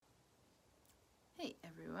Hey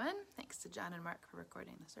everyone, thanks to John and Mark for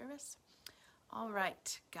recording the service. All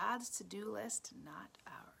right, God's to-do list, not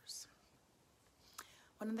ours.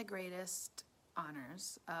 One of the greatest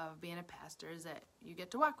honors of being a pastor is that you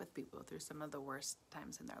get to walk with people through some of the worst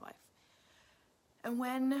times in their life. And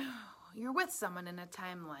when you're with someone in a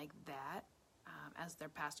time like that, as their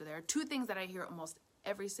pastor, there are two things that I hear almost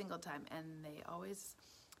every single time, and they always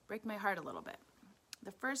break my heart a little bit.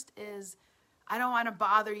 The first is, I don't want to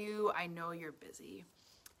bother you, I know you're busy.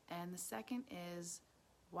 And the second is,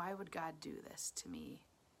 why would God do this to me?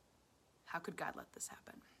 How could God let this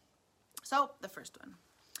happen? So, the first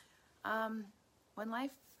one. When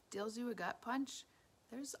life deals you a gut punch,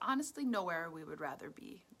 there's honestly nowhere we would rather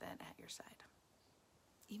be than at your side.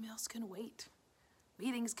 Emails can wait.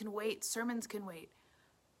 Meetings can wait. Sermons can wait.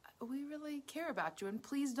 We really care about you, and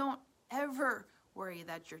please don't ever worry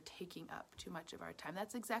that you're taking up too much of our time.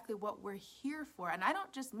 That's exactly what we're here for. And I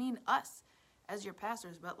don't just mean us as your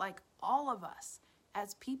pastors, but like all of us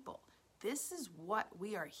as people. This is what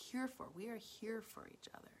we are here for. We are here for each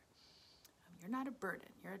other. You're not a burden.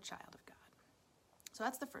 You're a child of God. So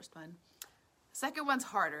that's the first one. The second one's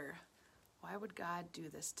harder. Why would God do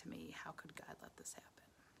this to me? How could God let this happen?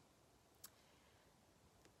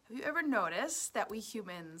 Have you ever noticed that we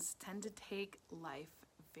humans tend to take life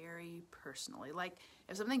very personally? Like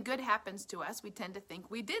if something good happens to us, we tend to think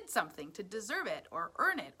we did something to deserve it or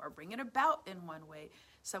earn it or bring it about in one way,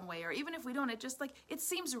 some way, or even if we don't, it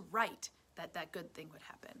seems right that that good thing would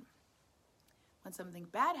happen. When something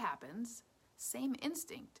bad happens, same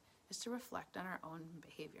instinct is to reflect on our own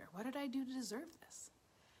behavior. What did I do to deserve this?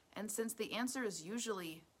 And since the answer is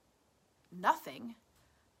usually nothing,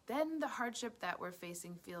 then the hardship that we're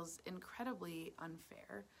facing feels incredibly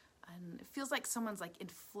unfair. And it feels like someone's like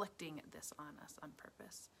inflicting this on us on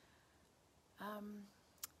purpose.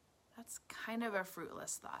 That's kind of a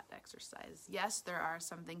fruitless thought exercise. Yes, there are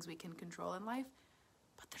some things we can control in life,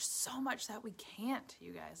 but there's so much that we can't,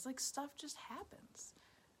 you guys. Like stuff just happens.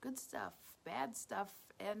 Good stuff, bad stuff,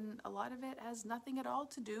 and a lot of it has nothing at all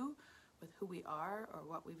to do with who we are or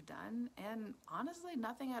what we've done, and honestly,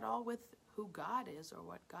 nothing at all with who God is or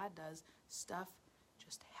what God does. Stuff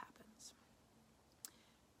just happens.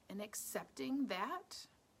 And accepting that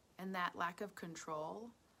and that lack of control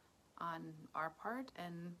on our part,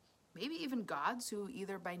 and maybe even God's, who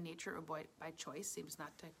either by nature or by choice seems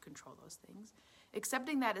not to control those things,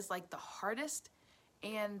 accepting that is like the hardest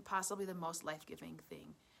and possibly the most life-giving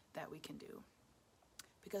thing that we can do.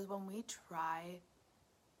 Because when we try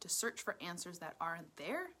to search for answers that aren't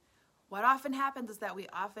there, what often happens is that we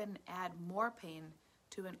often add more pain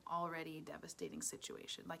to an already devastating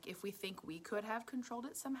situation. Like if we think we could have controlled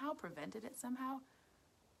it somehow, prevented it somehow,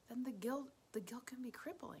 then the guilt can be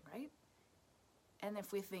crippling, right? And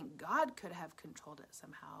if we think God could have controlled it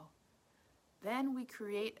somehow, then we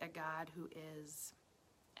create a God who is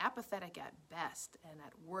apathetic at best and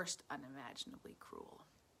at worst unimaginably cruel.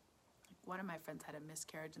 Like one of my friends had a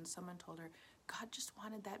miscarriage and someone told her, God just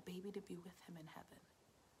wanted that baby to be with him in heaven.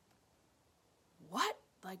 What?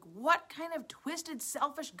 Like, what kind of twisted,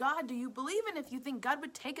 selfish God do you believe in if you think God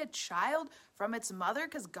would take a child from its mother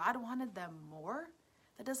because God wanted them more?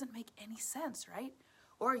 That doesn't make any sense, right?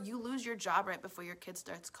 Or you lose your job right before your kid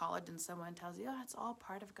starts college and someone tells you, oh, it's all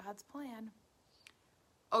part of God's plan.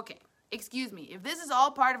 Okay, excuse me. If this is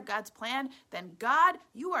all part of God's plan, then God,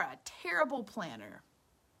 you are a terrible planner.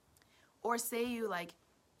 Or say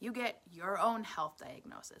you get your own health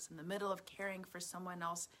diagnosis in the middle of caring for someone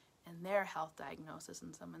else and their health diagnosis,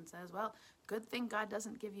 and someone says, well, good thing God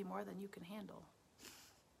doesn't give you more than you can handle.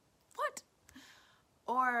 What?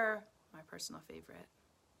 Or, my personal favorite,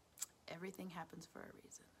 everything happens for a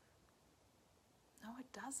reason. No, it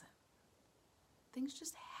doesn't. Things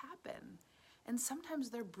just happen. And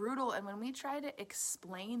sometimes they're brutal, and when we try to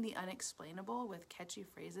explain the unexplainable with catchy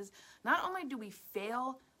phrases, not only do we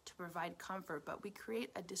fail to provide comfort, but we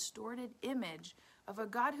create a distorted image of a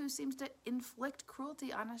God who seems to inflict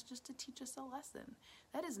cruelty on us just to teach us a lesson.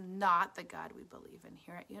 That is not the God we believe in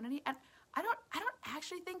here at Unity. And I don't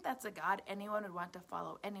actually think that's a God anyone would want to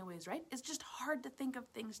follow anyways, right? It's just hard to think of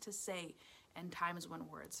things to say in times when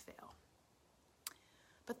words fail.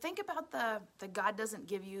 But think about the God doesn't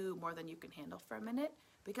give you more than you can handle for a minute,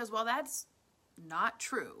 because while that's not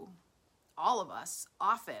true, all of us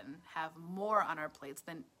often have more on our plates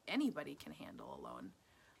than anybody can handle alone.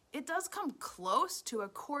 It does come close to a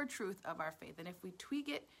core truth of our faith, and if we tweak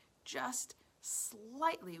it just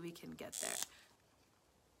slightly, we can get there.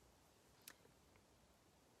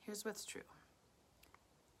 Here's what's true.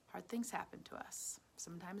 Hard things happen to us,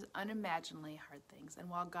 sometimes unimaginably hard things, and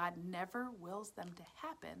while God never wills them to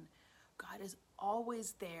happen, God is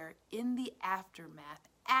always there in the aftermath,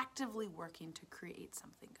 actively working to create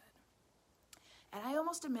something good. And I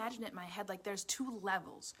almost imagine it in my head like there's two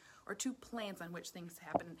levels or two planes on which things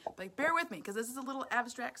happen. Like, bear with me, because this is a little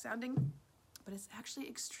abstract sounding, but it's actually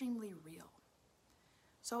extremely real.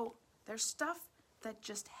 So there's stuff that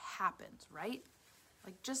just happens, right?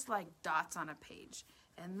 Like just like dots on a page.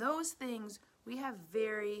 And those things we have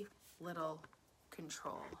very little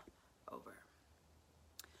control over.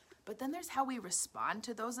 But then there's how we respond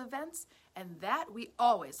to those events, and that we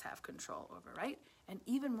always have control over, right? And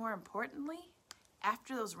even more importantly,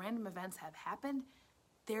 after those random events have happened,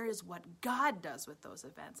 there is what God does with those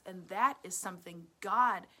events, and that is something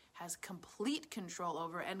God has complete control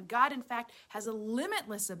over, and God, in fact, has a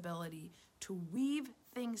limitless ability to weave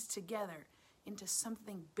things together into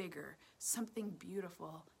something bigger, something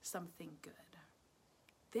beautiful, something good.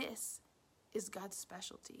 This is God's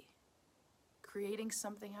specialty, creating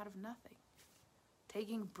something out of nothing,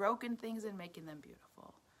 taking broken things and making them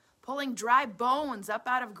beautiful, pulling dry bones up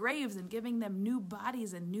out of graves and giving them new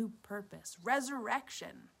bodies and new purpose,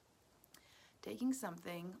 resurrection, taking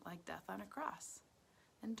something like death on a cross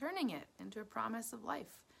and turning it into a promise of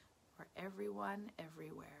life for everyone,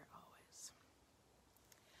 everywhere, always.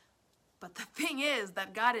 But the thing is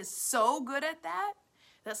that God is so good at that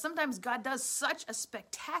sometimes God does such a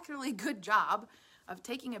spectacularly good job of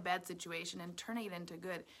taking a bad situation and turning it into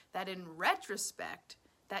good that in retrospect,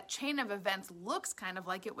 that chain of events looks kind of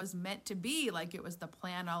like it was meant to be, like it was the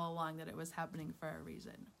plan all along, that it was happening for a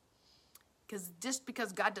reason.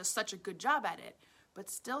 Because God does such a good job at it, but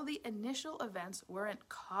still the initial events weren't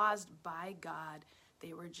caused by God.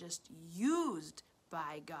 They were just used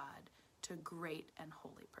by God to great and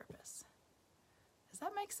holy purpose. Does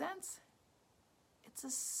that make sense? It's a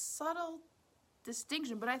subtle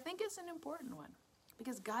distinction, but I think it's an important one,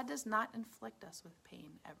 because God does not inflict us with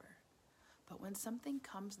pain ever. But when something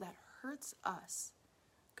comes that hurts us,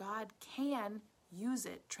 God can use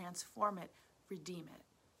it, transform it, redeem it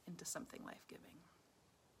into something life-giving.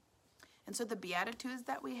 And so the Beatitudes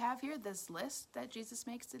that we have here, this list that Jesus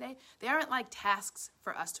makes today, they aren't like tasks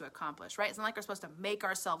for us to accomplish, right? It's not like we're supposed to make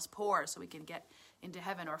ourselves poor so we can get into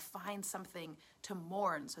heaven, or find something to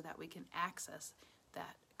mourn so that we can access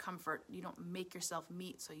that comfort. You don't make yourself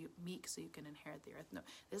meek so you can inherit the earth. No,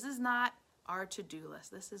 this is not our to-do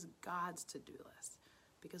list. This is God's to-do list.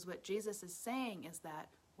 Because what Jesus is saying is that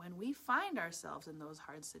when we find ourselves in those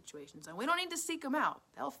hard situations, and we don't need to seek them out,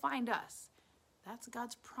 they'll find us. That's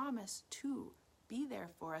God's promise to be there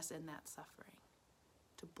for us in that suffering,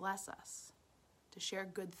 to bless us, to share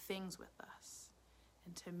good things with us,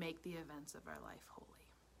 and to make the events of our life holy.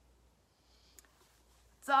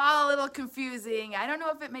 It's all a little confusing. I don't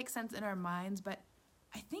know if it makes sense in our minds, but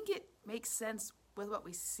I think it makes sense with what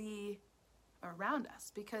we see around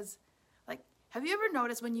us. Because, have you ever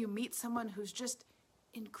noticed when you meet someone who's just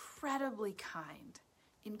incredibly kind,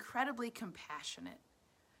 incredibly compassionate,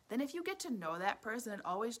 then if you get to know that person, it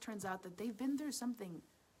always turns out that they've been through something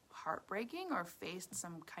heartbreaking or faced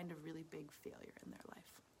some kind of really big failure in their life.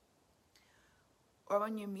 Or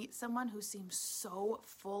when you meet someone who seems so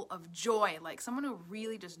full of joy, like someone who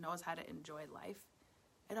really just knows how to enjoy life,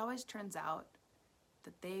 it always turns out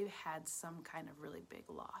that they've had some kind of really big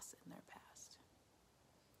loss in their past.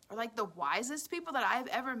 Or like the wisest people that I've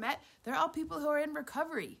ever met, they're all people who are in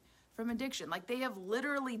recovery from addiction. Like they have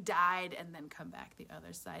literally died and then come back the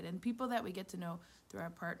other side. And people that we get to know through our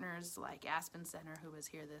partners like Aspen Center, who was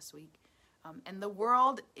here this week. And the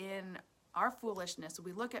world, in our foolishness,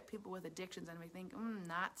 we look at people with addictions and we think,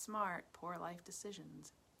 not smart, poor life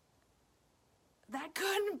decisions. That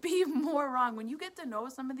couldn't be more wrong. When you get to know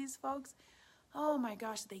some of these folks, oh my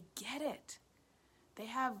gosh, they get it. They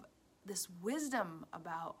have this wisdom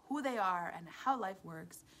about who they are and how life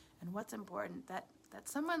works and what's important, that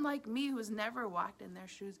someone like me who's never walked in their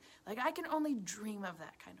shoes, I can only dream of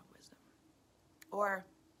that kind of wisdom. Or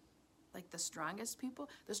the strongest people,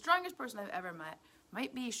 the strongest person I've ever met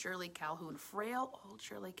might be Shirley Calhoun, frail old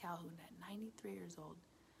Shirley Calhoun at 93 years old.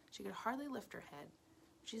 She could hardly lift her head.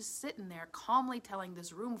 She's sitting there calmly telling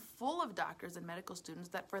this room full of doctors and medical students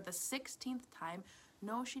that for the 16th time,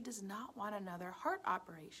 no, she does not want another heart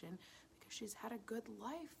operation because she's had a good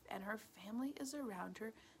life and her family is around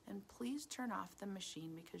her, and please turn off the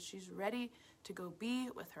machine because she's ready to go be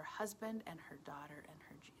with her husband and her daughter and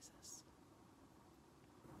her Jesus.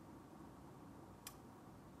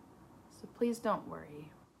 So please don't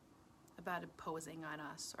worry about imposing on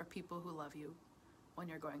us or people who love you when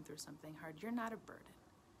you're going through something hard. You're not a burden.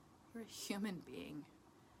 You're a human being.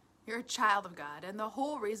 You're a child of God, and the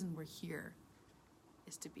whole reason we're here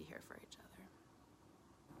is to be here for each other.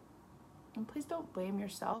 And please don't blame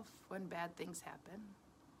yourself when bad things happen.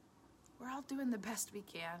 We're all doing the best we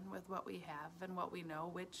can with what we have and what we know,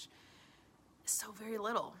 which is so very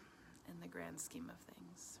little in the grand scheme of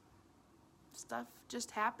things. Stuff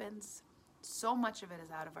just happens. So much of it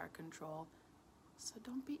is out of our control. So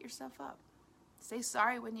don't beat yourself up. Say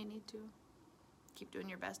sorry when you need to. Keep doing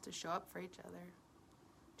your best to show up for each other.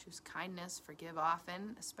 Choose kindness, forgive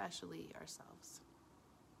often, especially ourselves.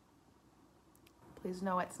 Please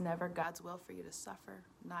know it's never God's will for you to suffer,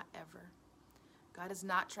 not ever. God is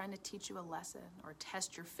not trying to teach you a lesson or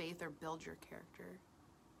test your faith or build your character.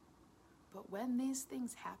 But when these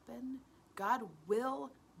things happen, God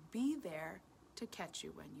will be there to catch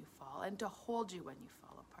you when you fall and to hold you when you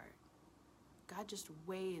fall apart. God just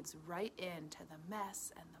wades right into the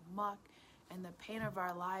mess and the muck and the pain of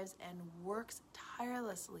our lives and works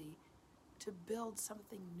tirelessly to build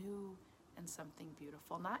something new and something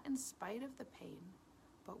beautiful, not in spite of the pain,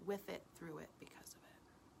 but with it, through it, because of it.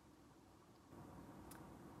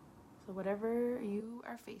 So whatever you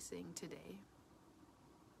are facing today,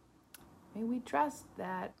 may we trust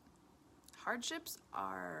that hardships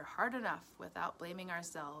are hard enough without blaming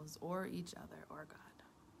ourselves or each other or God.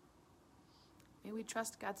 May we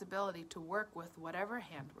trust God's ability to work with whatever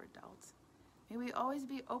hand we're dealt. May we always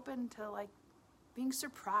be open to being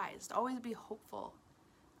surprised, always be hopeful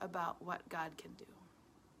about what God can do.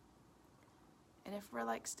 And if we're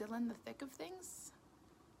still in the thick of things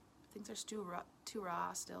are too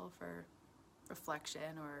raw still for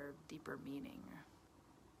reflection or deeper meaning,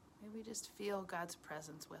 may we just feel God's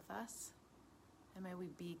presence with us, and may we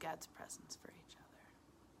be God's presence for each other.